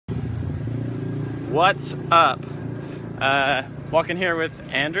What's up? Walking here with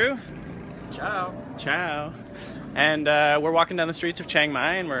Andrew. Ciao. Ciao. And we're walking down the streets of Chiang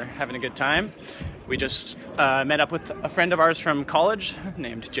Mai and we're having a good time. We just met up with a friend of ours from college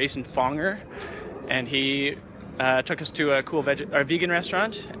named Jason Fonger, and he took us to a cool vegan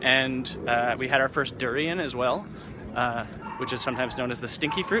restaurant, and we had our first durian as well, which is sometimes known as the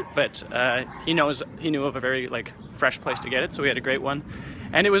stinky fruit, but he knew of a very fresh place to get it, so we had a great one,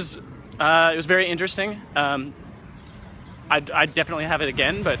 and it was very interesting. I'd definitely have it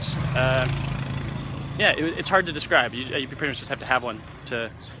again, but yeah, it's hard to describe. You pretty much just have to have one to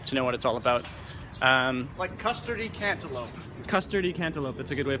know what it's all about. It's like custardy cantaloupe. Custardy cantaloupe, that's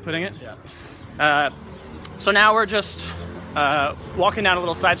a good way of putting it. Yeah. So now we're just walking down a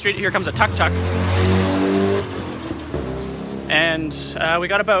little side street. Here comes a tuk-tuk. And we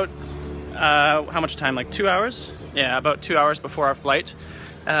got about, how much time, like 2 hours? Yeah, about 2 hours before our flight.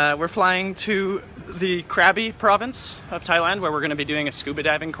 We're flying to the Krabi province of Thailand, where we're going to be doing a scuba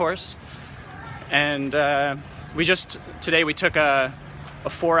diving course. And today we took a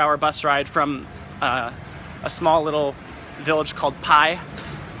 4-hour bus ride from a small little village called Pai,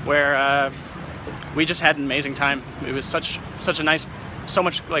 where we just had an amazing time. It was such a nice, so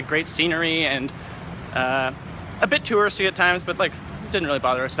much great scenery, and a bit touristy at times, but it didn't really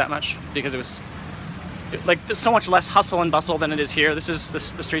bother us that much because it was there's so much less hustle and bustle than it is here. This is the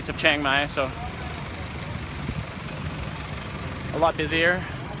streets of Chiang Mai, so a lot busier.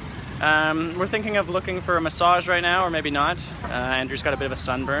 We're thinking of looking for a massage right now, or maybe not. Andrew's got a bit of a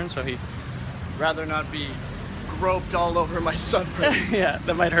sunburn, so he'd rather not be groped all over my sunburn. Yeah,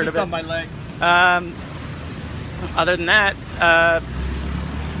 that might hurt Just a bit. on my legs. Other than that,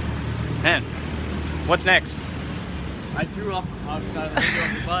 man, what's next? I threw up outside of the window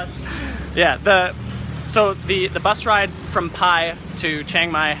of the bus. Yeah, so the bus ride from Pai to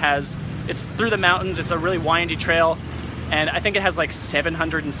Chiang Mai it's through the mountains. It's a really windy trail, and I think it has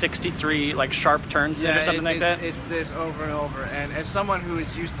 763 sharp turns in it or something like that. It's this over and over, and as someone who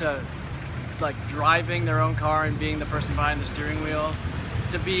is used to driving their own car and being the person behind the steering wheel,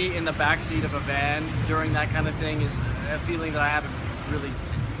 to be in the backseat of a van during that kind of thing is a feeling that I haven't really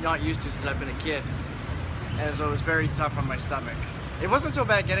not used to since I've been a kid, and so it was very tough on my stomach. It wasn't so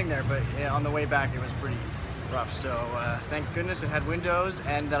bad getting there, but yeah, on the way back it was pretty rough, so thank goodness it had windows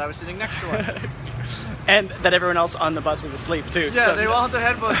and that I was sitting next to one. And that everyone else on the bus was asleep too. Yeah, so, they all had their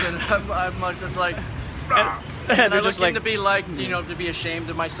headphones in. I'm just like, and I look in to be to be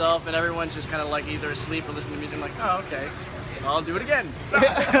ashamed of myself, and everyone's just kind of either asleep or listening to music. I'm like, oh, okay, I'll do it again.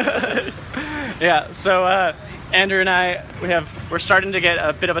 Yeah, so Andrew and I, we're starting to get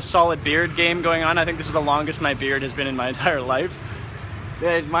a bit of a solid beard game going on. I think this is the longest my beard has been in my entire life.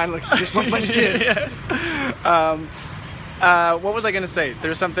 Yeah, mine looks just like my skin. Yeah. What was I going to say? There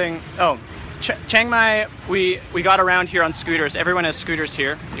was something. Oh, Chiang Mai. We got around here on scooters. Everyone has scooters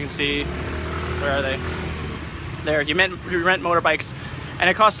here. You can see. Where are they? There. You rent motorbikes, and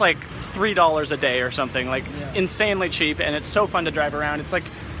it costs $3 a day or something. Insanely cheap, and it's so fun to drive around. It's like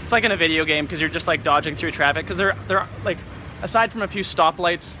in a video game, because you're just dodging through traffic. Because there aside from a few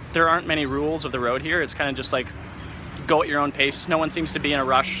stoplights, there aren't many rules of the road here. It's kind of just go at your own pace. No one seems to be in a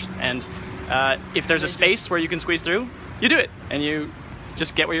rush, and if there's a space where you can squeeze through, you do it, and you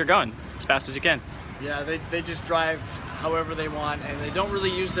just get where you're going as fast as you can. Yeah, they just drive however they want, and they don't really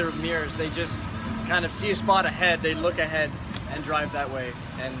use their mirrors. They just kind of see a spot ahead, they look ahead and drive that way,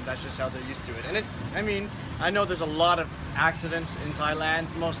 and that's just how they're used to it. And I know there's a lot of accidents in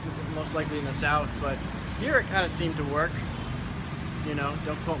Thailand, most likely in the south, but here it kind of seemed to work.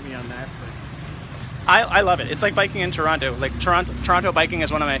 Don't quote me on that, but I love it. It's like biking in Toronto. Toronto biking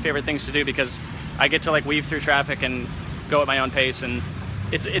is one of my favorite things to do, because I get to weave through traffic and go at my own pace, and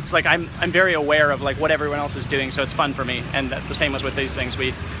it's I'm very aware of what everyone else is doing, so it's fun for me. And the same was with these things.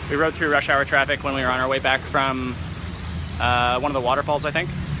 We rode through rush hour traffic when we were on our way back from one of the waterfalls, I think,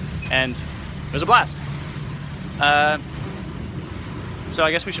 and it was a blast. So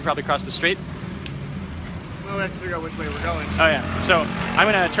I guess we should probably cross the street. We'll have to figure out which way we're going. Oh yeah, so I'm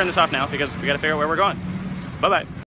gonna turn this off now because we gotta figure out where we're going. Bye-bye.